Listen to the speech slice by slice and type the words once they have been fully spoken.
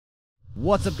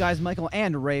What's up, guys? Michael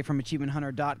and Ray from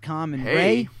AchievementHunter.com. And hey,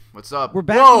 Ray, what's up? We're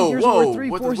back whoa, in Gears whoa, of War 3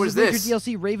 what Forces is this?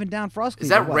 DLC Raven Down Frost Cleaver. Is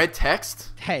that red text?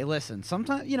 Hey, listen,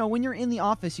 sometimes, when you're in the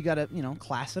office, you gotta,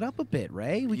 class it up a bit,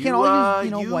 Ray. We You, can't all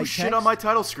use, you white shit text. on my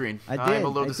title screen. I did. I'm a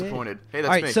little disappointed. Hey, that's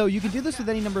all right, me. so you can do this with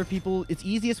any number of people. It's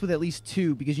easiest with at least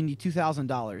 2 because you need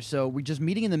 $2,000. So we're just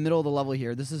meeting in the middle of the level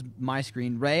here. This is my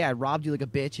screen. Ray, I robbed you like a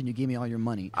bitch, and you gave me all your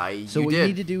money. So what you you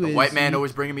need to do is... white man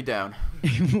always bringing me down.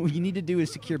 What you need to do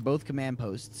is secure both command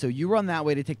posts. So you run that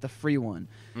way to take the free one,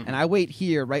 and I wait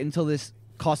here right until this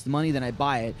costs money, then I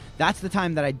buy it. That's the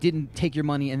time that I didn't take your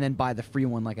money and then buy the free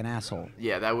one like an asshole.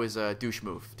 Yeah, that was a douche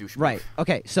move. Right.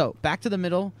 Okay, so back to the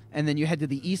middle, and then you head to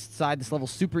the east side. This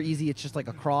level's super easy. It's just like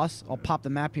a cross. I'll pop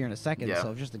the map here in a second, Yeah.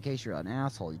 so just in case you're an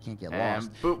asshole, you can't get lost.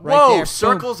 But, right whoa, there,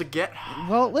 circles again.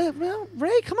 Well,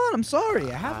 Ray, come on. I'm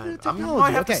sorry. I have the technology. I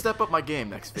might have to step up my game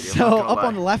next video. So up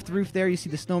on the left roof there, you see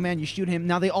the snowman. You shoot him.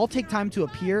 Now they all take time to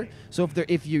appear. So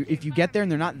if you get there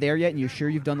and they're not there yet, and you're sure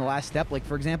you've done the last step, like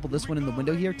for example, this one in the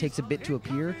window here takes a bit to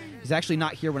appear. He's actually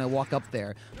not here when I walk up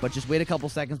there, but just wait a couple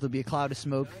seconds. There'll be a cloud of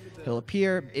smoke. He'll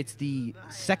appear. It's the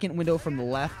second window from the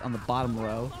left on the bottom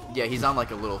row. Yeah, he's on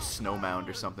like a little snow mound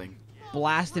or something.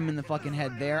 Blast him in the fucking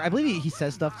head there. I believe he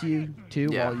says stuff to you, too,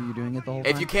 while you're doing it the whole time.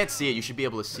 If you can't see it, you should be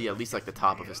able to see at least like the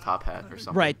top of his top hat or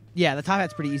something. Right. Yeah, the top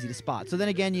hat's pretty easy to spot. So then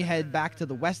again, you head back to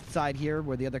the west side here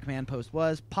where the other command post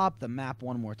was. Pop the map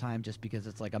one more time just because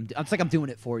it's like I'm doing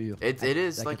it for you. It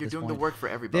is like you're doing the work for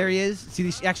everybody. There he is. See,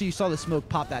 actually, you saw the smoke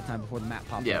pop that time before the map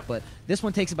popped up. But this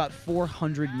one takes about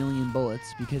 400 million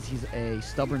bullets because he's a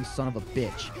stubborn son of a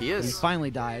bitch. He is. And he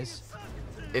finally dies.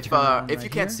 If you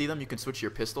can't see them, you can switch to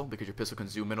your pistol because your pistol can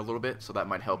zoom in a little bit, so that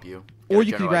might help you. Or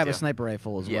you can grab a sniper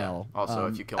rifle as well. Also,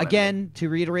 if you kill again, to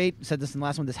reiterate, said this in the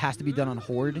last one, this has to be done on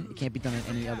Horde. It can't be done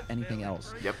on anything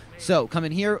else. Yep. So come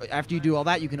in here. After you do all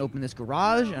that, you can open this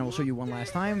garage, and we'll show you one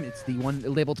last time. It's the one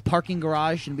labeled parking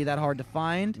garage. Shouldn't be that hard to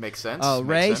find. Makes sense.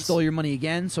 Ray stole your money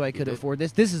again, so I could afford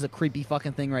this. This is a creepy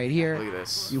fucking thing right here. Look at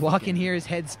this. You walk in here, his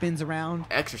head spins around.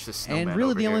 Exorcist snowman. And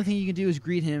really, the only thing you can do is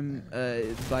greet him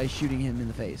by shooting him in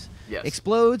the face. Yes.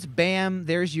 Explodes, bam,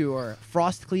 there's your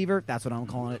Frost Cleaver. That's what I'm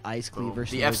calling it. Ice Cleaver, the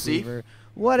Snow FC? Cleaver,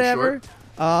 whatever.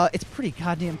 It's pretty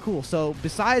goddamn cool. So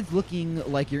besides looking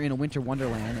like you're in a winter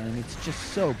wonderland, and it's just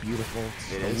so beautiful,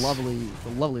 it's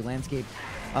a lovely landscape.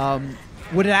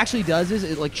 What it actually does is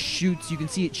it like shoots. You can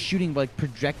see it shooting like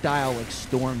projectile like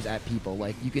storms at people.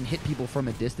 Like you can hit people from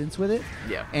a distance with it.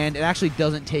 Yeah. And it actually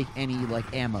doesn't take any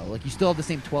like ammo. Like you still have the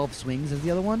same 12 swings as the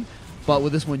other one. But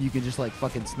with this one, you can just, like,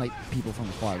 fucking snipe people from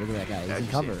afar. Look at that guy. He's in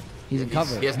cover. He's in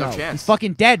cover. He has no chance. He's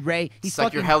fucking dead, Ray. He's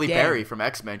like your fucking Halle dead. Berry from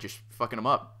X-Men just fucking him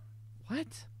up.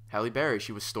 What? Halle Berry.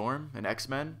 She was Storm in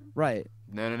X-Men. Right.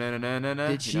 No.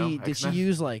 Did she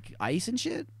use, like, ice and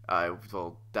shit?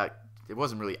 Well, it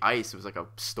wasn't really ice. It was like a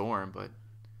storm, but...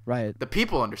 Right. The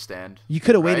people understand. You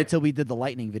could have waited till we did the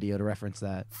lightning video to reference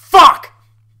that. Fuck!